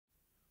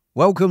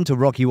Welcome to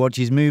Rocky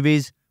Watches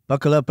Movies.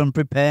 Buckle up and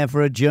prepare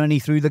for a journey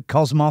through the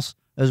cosmos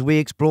as we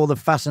explore the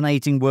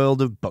fascinating world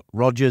of Buck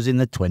Rogers in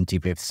the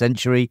 25th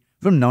century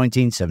from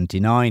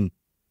 1979.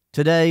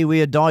 Today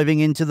we are diving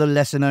into the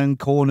lesser-known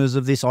corners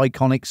of this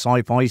iconic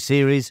sci-fi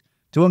series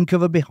to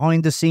uncover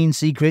behind-the-scenes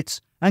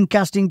secrets and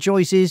casting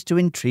choices to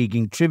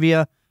intriguing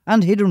trivia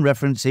and hidden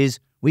references.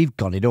 We've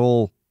got it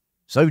all.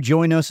 So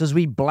join us as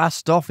we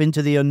blast off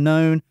into the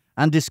unknown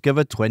and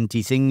discover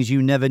 20 things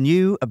you never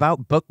knew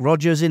about Buck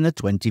Rogers in the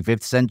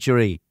 25th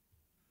century.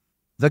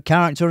 The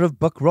character of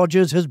Buck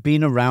Rogers has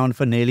been around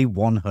for nearly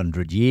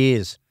 100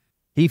 years.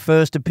 He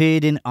first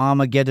appeared in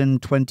Armageddon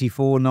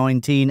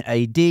 2419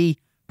 AD,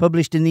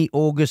 published in the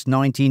August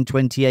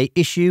 1928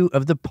 issue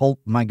of the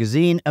pulp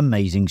magazine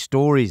Amazing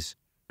Stories.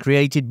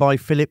 Created by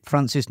Philip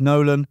Francis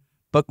Nolan,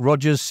 Buck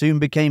Rogers soon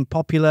became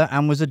popular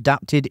and was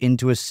adapted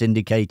into a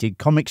syndicated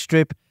comic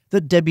strip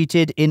that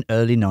debuted in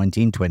early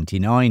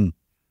 1929.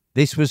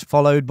 This was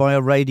followed by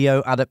a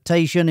radio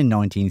adaptation in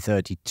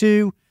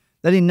 1932.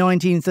 Then in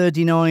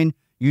 1939,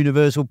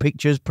 Universal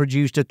Pictures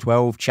produced a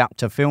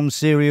 12-chapter film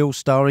serial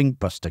starring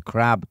Buster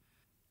Crabbe.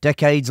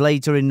 Decades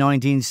later, in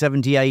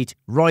 1978,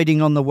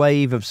 riding on the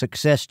wave of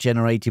success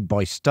generated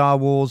by Star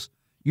Wars,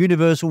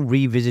 Universal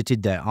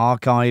revisited their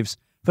archives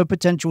for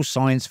potential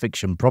science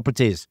fiction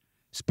properties.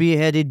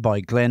 Spearheaded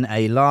by Glenn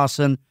A.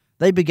 Larson,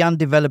 they began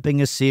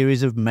developing a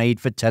series of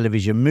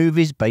made-for-television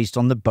movies based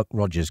on the Buck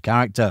Rogers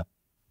character.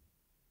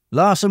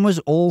 Larson was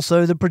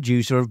also the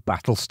producer of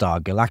Battlestar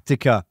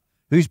Galactica,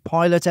 whose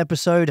pilot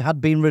episode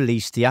had been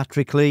released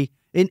theatrically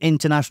in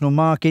international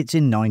markets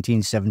in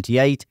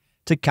 1978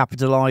 to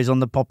capitalise on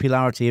the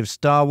popularity of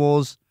Star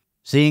Wars.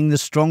 Seeing the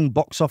strong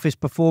box office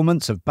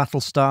performance of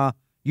Battlestar,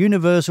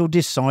 Universal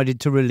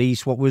decided to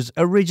release what was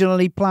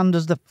originally planned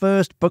as the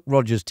first Buck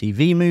Rogers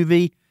TV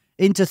movie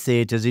into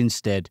theatres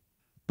instead.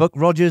 Buck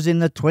Rogers in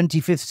the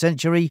 25th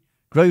century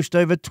grossed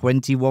over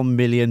 $21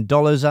 million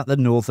at the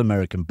North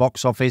American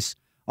box office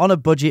on a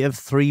budget of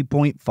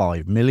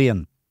 $3.5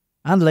 million,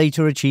 and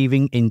later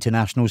achieving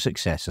international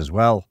success as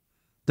well.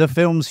 The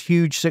film's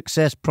huge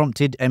success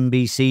prompted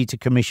NBC to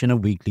commission a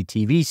weekly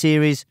TV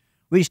series,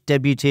 which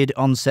debuted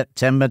on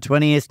September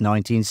 20th,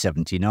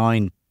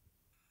 1979.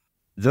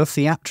 The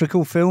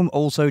theatrical film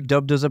also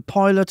dubbed as a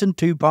pilot and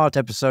two-part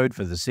episode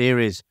for the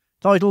series,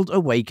 titled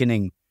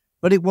Awakening,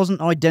 but it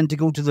wasn't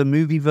identical to the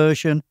movie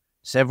version.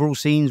 Several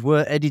scenes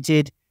were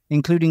edited,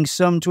 including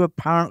some to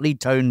apparently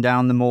tone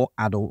down the more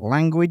adult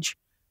language.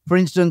 For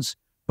instance,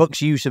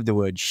 Buck's use of the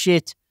word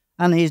shit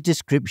and his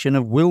description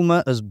of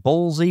Wilma as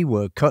ballsy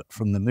were cut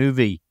from the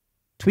movie.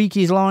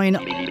 Tweaky's line,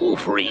 "Oh,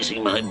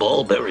 freezing my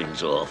ball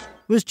bearings off,"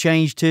 was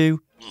changed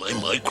to, "My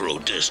micro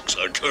discs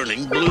are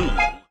turning blue."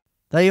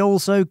 They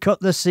also cut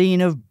the scene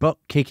of Buck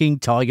kicking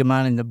Tiger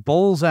Man in the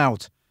balls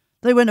out.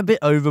 They went a bit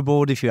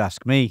overboard if you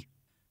ask me.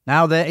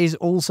 Now there is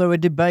also a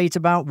debate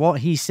about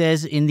what he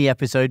says in the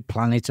episode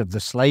Planet of the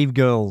Slave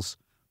Girls.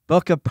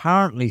 Buck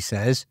apparently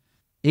says,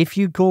 "If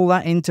you call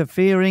that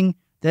interfering,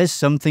 there's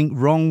something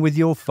wrong with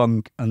your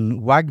Funk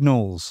and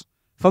Wagnalls."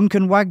 Funk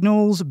and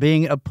Wagnalls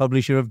being a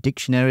publisher of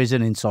dictionaries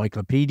and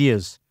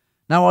encyclopedias.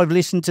 Now I've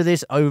listened to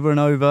this over and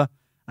over,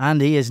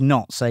 and he is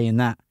not saying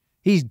that.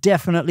 He's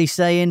definitely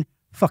saying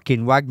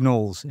fucking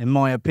Wagnalls, in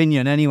my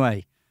opinion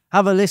anyway.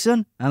 Have a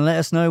listen and let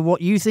us know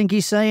what you think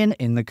he's saying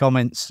in the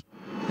comments.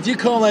 If you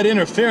call that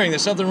interfering,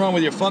 there's something wrong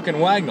with your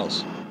fucking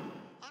Wagnalls.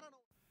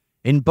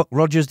 In Buck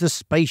Rogers, the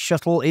space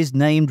shuttle is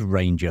named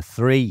Ranger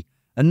 3,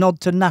 a nod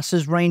to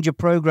NASA's Ranger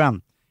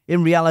program.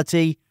 In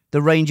reality,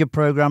 the Ranger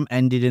program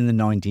ended in the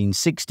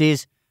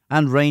 1960s,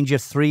 and Ranger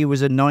 3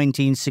 was a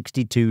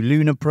 1962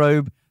 lunar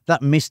probe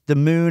that missed the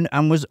moon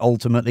and was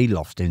ultimately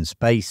lost in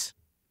space.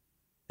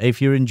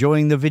 If you're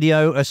enjoying the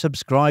video, a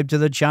subscribe to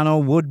the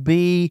channel would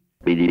be...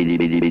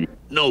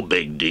 No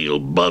big deal,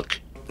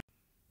 Buck.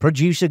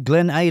 Producer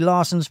Glenn A.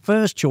 Larson's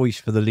first choice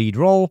for the lead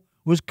role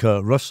was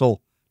Kurt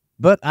Russell.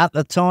 But at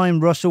the time,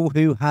 Russell,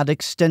 who had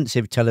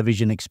extensive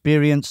television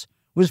experience,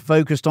 was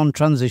focused on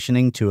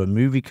transitioning to a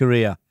movie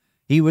career.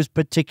 He was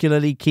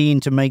particularly keen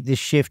to make this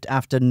shift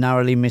after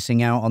narrowly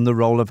missing out on the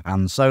role of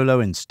Han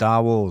Solo in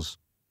Star Wars.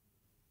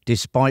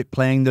 Despite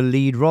playing the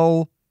lead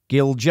role,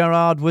 Gil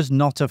Gerard was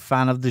not a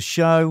fan of the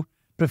show,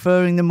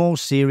 preferring the more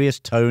serious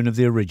tone of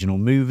the original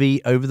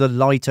movie over the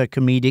lighter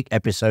comedic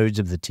episodes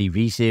of the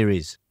TV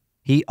series.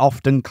 He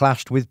often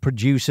clashed with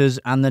producers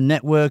and the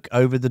network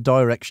over the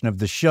direction of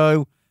the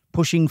show,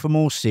 pushing for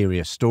more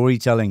serious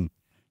storytelling.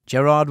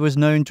 Gerard was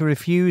known to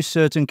refuse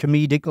certain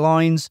comedic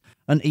lines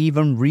and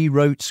even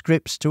rewrote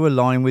scripts to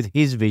align with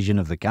his vision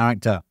of the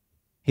character.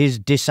 His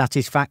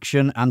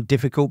dissatisfaction and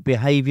difficult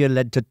behaviour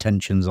led to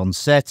tensions on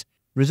set,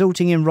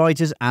 resulting in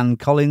writers Ann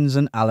Collins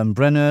and Alan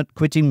Brenner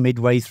quitting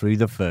midway through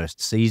the first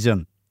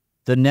season.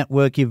 The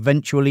network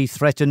eventually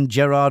threatened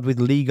Gerard with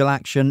legal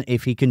action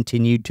if he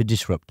continued to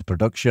disrupt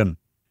production.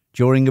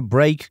 During a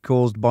break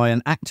caused by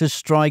an actors'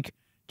 strike,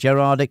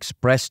 Gerard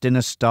expressed in a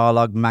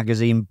Starlog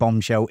magazine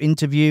bombshell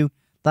interview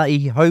that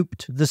he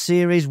hoped the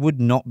series would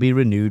not be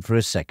renewed for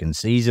a second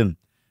season,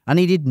 and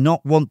he did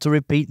not want to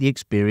repeat the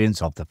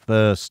experience of the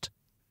first.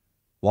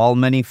 While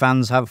many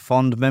fans have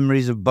fond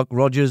memories of Buck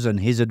Rogers and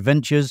his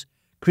adventures,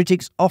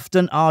 critics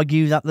often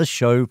argue that the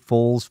show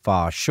falls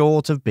far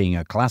short of being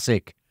a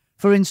classic.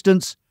 For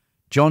instance,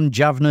 John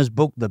Javner's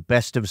book The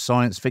Best of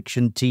Science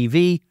Fiction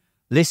TV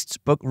lists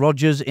Buck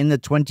Rogers in the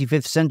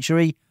 25th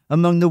century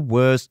among the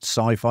worst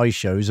sci-fi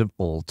shows of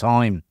all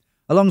time,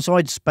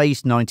 alongside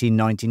Space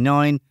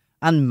 1999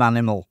 and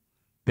Manimal.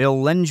 Bill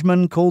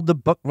Lengeman called the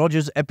Buck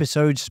Rogers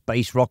episode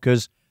Space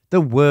Rockers the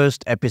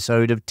worst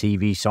episode of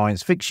TV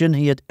science fiction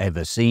he had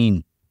ever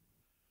seen.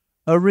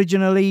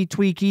 Originally,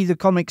 Tweaky, the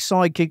comic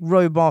sidekick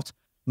robot,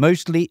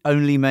 mostly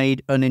only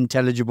made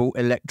unintelligible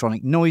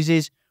electronic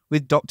noises,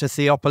 with Dr.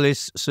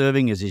 Theopolis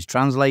serving as his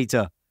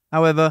translator.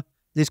 However,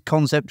 this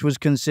concept was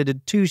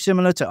considered too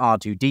similar to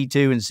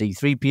R2-D2 and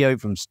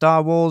C-3PO from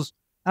Star Wars.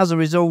 As a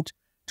result,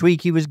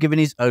 Tweaky was given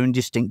his own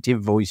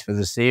distinctive voice for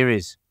the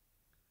series.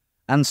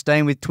 And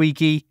staying with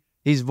Tweaky,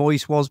 his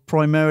voice was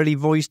primarily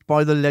voiced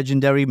by the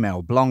legendary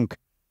Mel Blanc,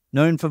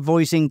 known for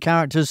voicing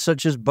characters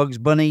such as Bugs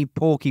Bunny,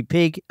 Porky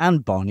Pig,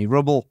 and Barney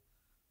Rubble.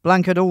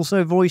 Blanc had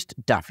also voiced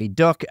Daffy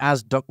Duck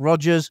as Duck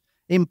Rogers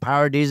in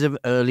parodies of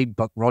early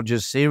Buck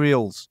Rogers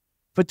serials.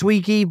 For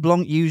Tweaky,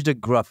 Blanc used a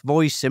gruff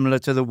voice similar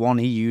to the one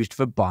he used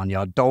for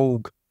Barnyard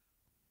Dog.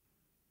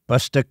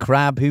 Buster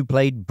Crabbe, who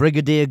played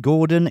Brigadier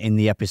Gordon in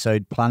the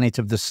episode Planet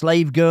of the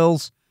Slave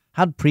Girls,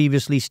 had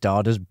previously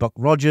starred as Buck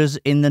Rogers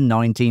in the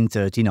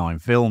 1939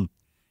 film.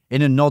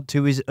 In a nod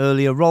to his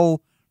earlier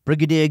role,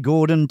 Brigadier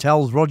Gordon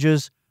tells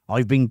Rogers,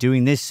 "I've been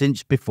doing this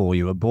since before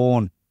you were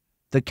born."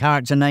 The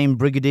character name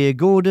Brigadier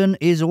Gordon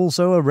is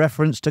also a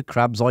reference to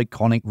Crabbe's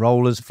iconic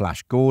role as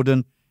Flash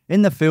Gordon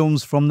in the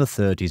films from the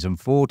 30s and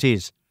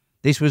 40s.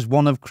 This was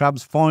one of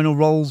Crabbe's final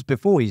roles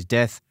before his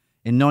death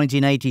in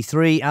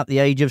 1983 at the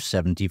age of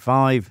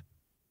 75.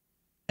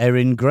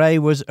 Erin Gray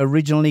was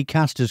originally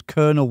cast as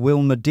Colonel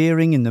Wilma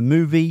Deering in the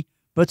movie,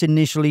 but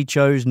initially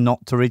chose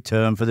not to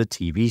return for the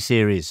TV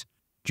series.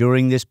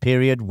 During this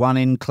period,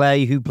 Wannin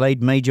Clay, who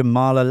played Major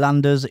Marla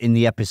Landers in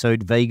the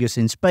episode Vegas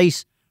in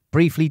Space,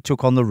 briefly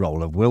took on the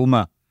role of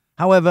Wilma.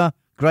 However,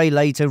 Gray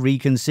later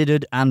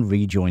reconsidered and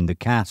rejoined the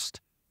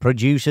cast.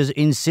 Producers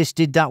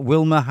insisted that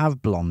Wilma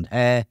have blonde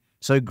hair,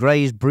 so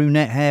Gray's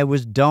brunette hair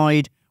was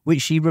dyed,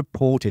 which she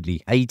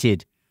reportedly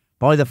hated.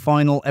 By the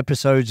final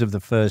episodes of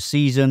the first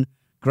season,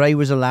 Gray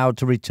was allowed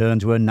to return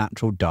to her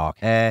natural dark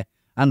hair,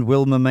 and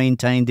Wilma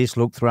maintained this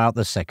look throughout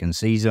the second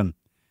season.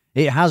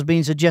 It has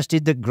been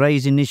suggested that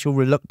Gray's initial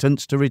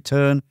reluctance to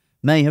return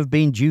may have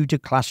been due to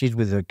clashes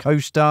with her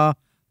co-star,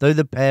 though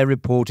the pair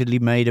reportedly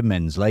made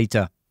amends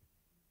later.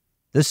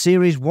 The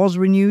series was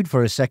renewed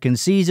for a second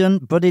season,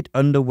 but it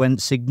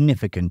underwent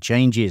significant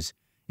changes.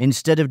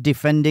 Instead of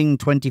defending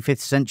 25th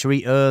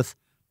century Earth,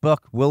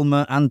 Buck,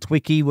 Wilma, and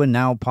Tweaky were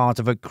now part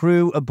of a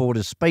crew aboard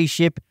a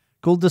spaceship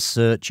called the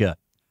Searcher.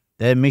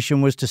 Their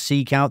mission was to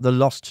seek out the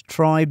lost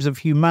tribes of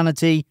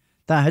humanity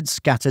that had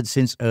scattered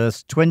since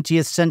Earth's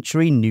 20th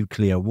century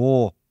nuclear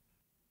war.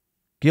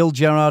 Gil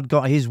Gerard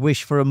got his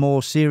wish for a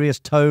more serious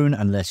tone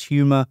and less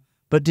humour,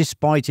 but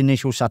despite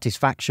initial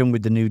satisfaction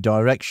with the new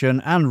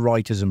direction and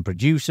writers and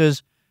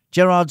producers,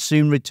 Gerard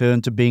soon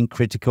returned to being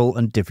critical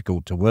and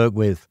difficult to work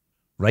with.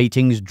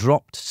 Ratings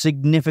dropped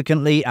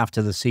significantly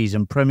after the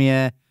season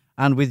premiere,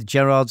 and with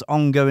Gerard's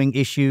ongoing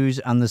issues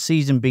and the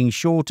season being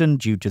shortened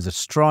due to the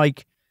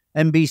strike,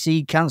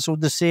 NBC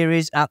cancelled the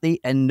series at the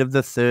end of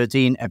the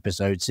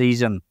 13-episode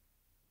season.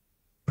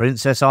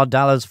 Princess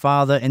Ardala's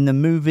father in the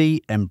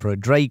movie, Emperor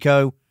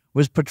Draco,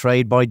 was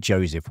portrayed by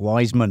Joseph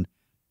Wiseman,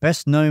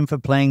 best known for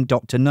playing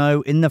Dr.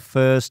 No in the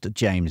first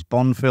James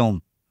Bond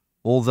film.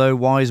 Although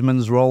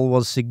Wiseman's role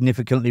was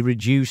significantly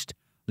reduced,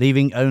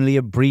 leaving only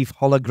a brief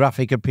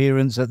holographic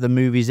appearance at the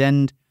movie's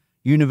end,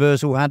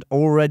 Universal had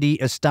already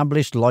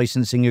established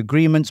licensing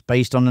agreements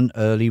based on an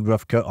early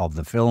rough cut of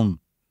the film.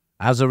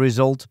 As a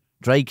result,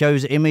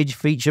 Draco's image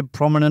featured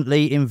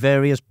prominently in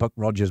various Buck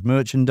Rogers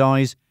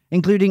merchandise,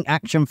 including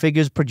action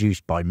figures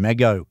produced by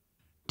Mego.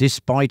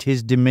 Despite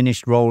his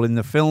diminished role in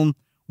the film,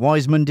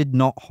 Wiseman did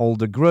not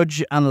hold a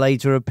grudge and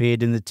later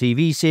appeared in the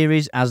TV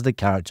series as the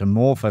character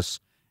Morphus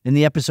in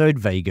the episode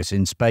Vegas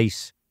in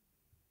Space.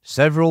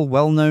 Several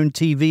well-known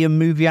TV and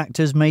movie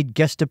actors made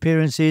guest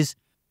appearances.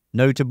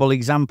 Notable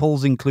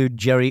examples include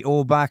Jerry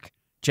Orbach,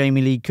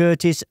 Jamie Lee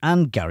Curtis,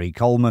 and Gary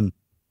Coleman.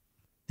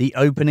 The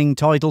opening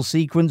title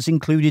sequence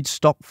included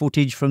stock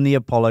footage from the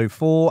Apollo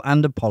 4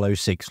 and Apollo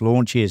 6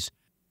 launches.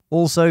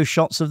 Also,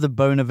 shots of the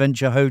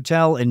Bonaventure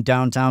Hotel in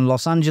downtown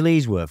Los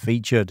Angeles were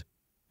featured.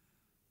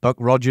 Buck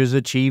Rogers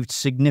achieved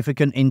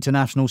significant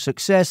international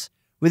success,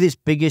 with its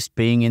biggest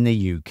being in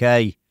the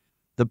UK.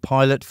 The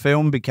pilot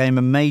film became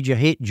a major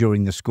hit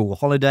during the school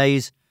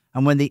holidays,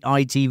 and when the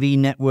ITV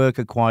network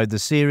acquired the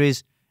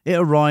series, it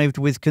arrived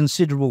with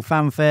considerable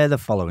fanfare the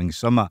following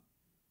summer.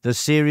 The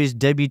series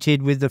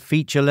debuted with the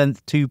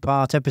feature-length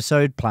two-part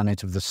episode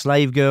Planet of the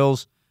Slave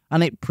Girls,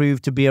 and it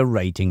proved to be a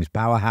ratings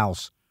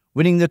powerhouse,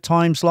 winning the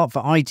time slot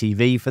for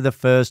ITV for the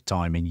first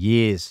time in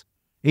years.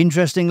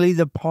 Interestingly,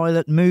 the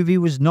pilot movie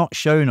was not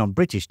shown on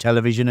British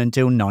television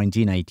until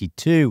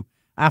 1982,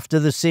 after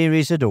the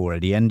series had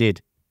already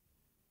ended.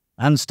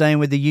 And staying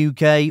with the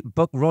UK,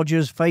 Buck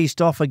Rogers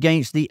faced off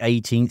against the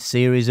 18th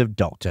series of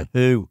Doctor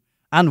Who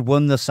and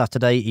won the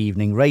Saturday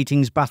evening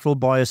ratings battle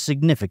by a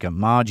significant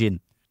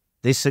margin.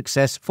 This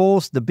success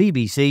forced the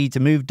BBC to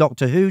move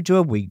Doctor Who to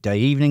a weekday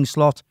evening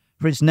slot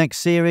for its next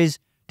series,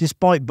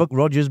 despite Buck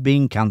Rogers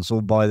being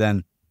cancelled by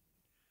then.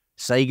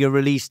 Sega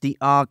released the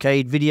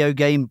arcade video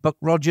game Buck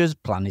Rogers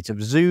Planet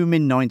of Zoom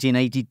in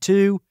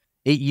 1982.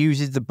 It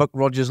uses the Buck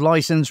Rogers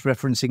license,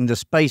 referencing the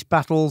space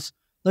battles,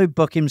 though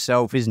Buck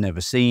himself is never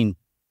seen.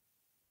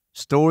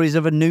 Stories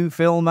of a new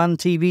film and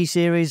TV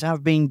series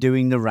have been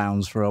doing the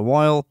rounds for a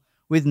while,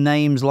 with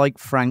names like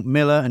Frank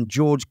Miller and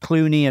George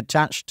Clooney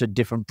attached to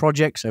different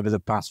projects over the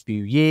past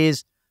few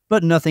years,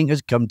 but nothing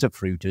has come to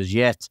fruit as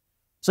yet.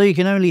 So you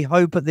can only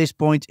hope at this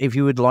point if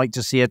you would like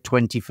to see a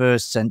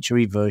 21st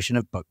century version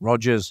of Buck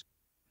Rogers.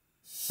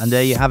 And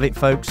there you have it,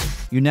 folks.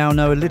 You now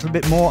know a little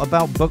bit more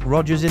about Buck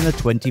Rogers in the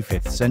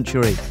 25th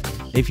century.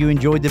 If you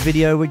enjoyed the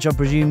video, which I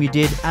presume you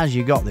did as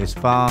you got this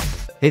far,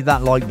 hit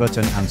that like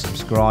button and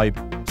subscribe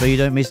so you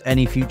don't miss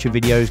any future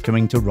videos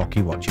coming to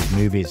Rocky Watches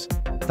Movies.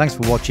 Thanks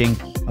for watching.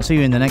 I'll see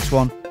you in the next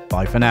one.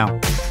 Bye for now.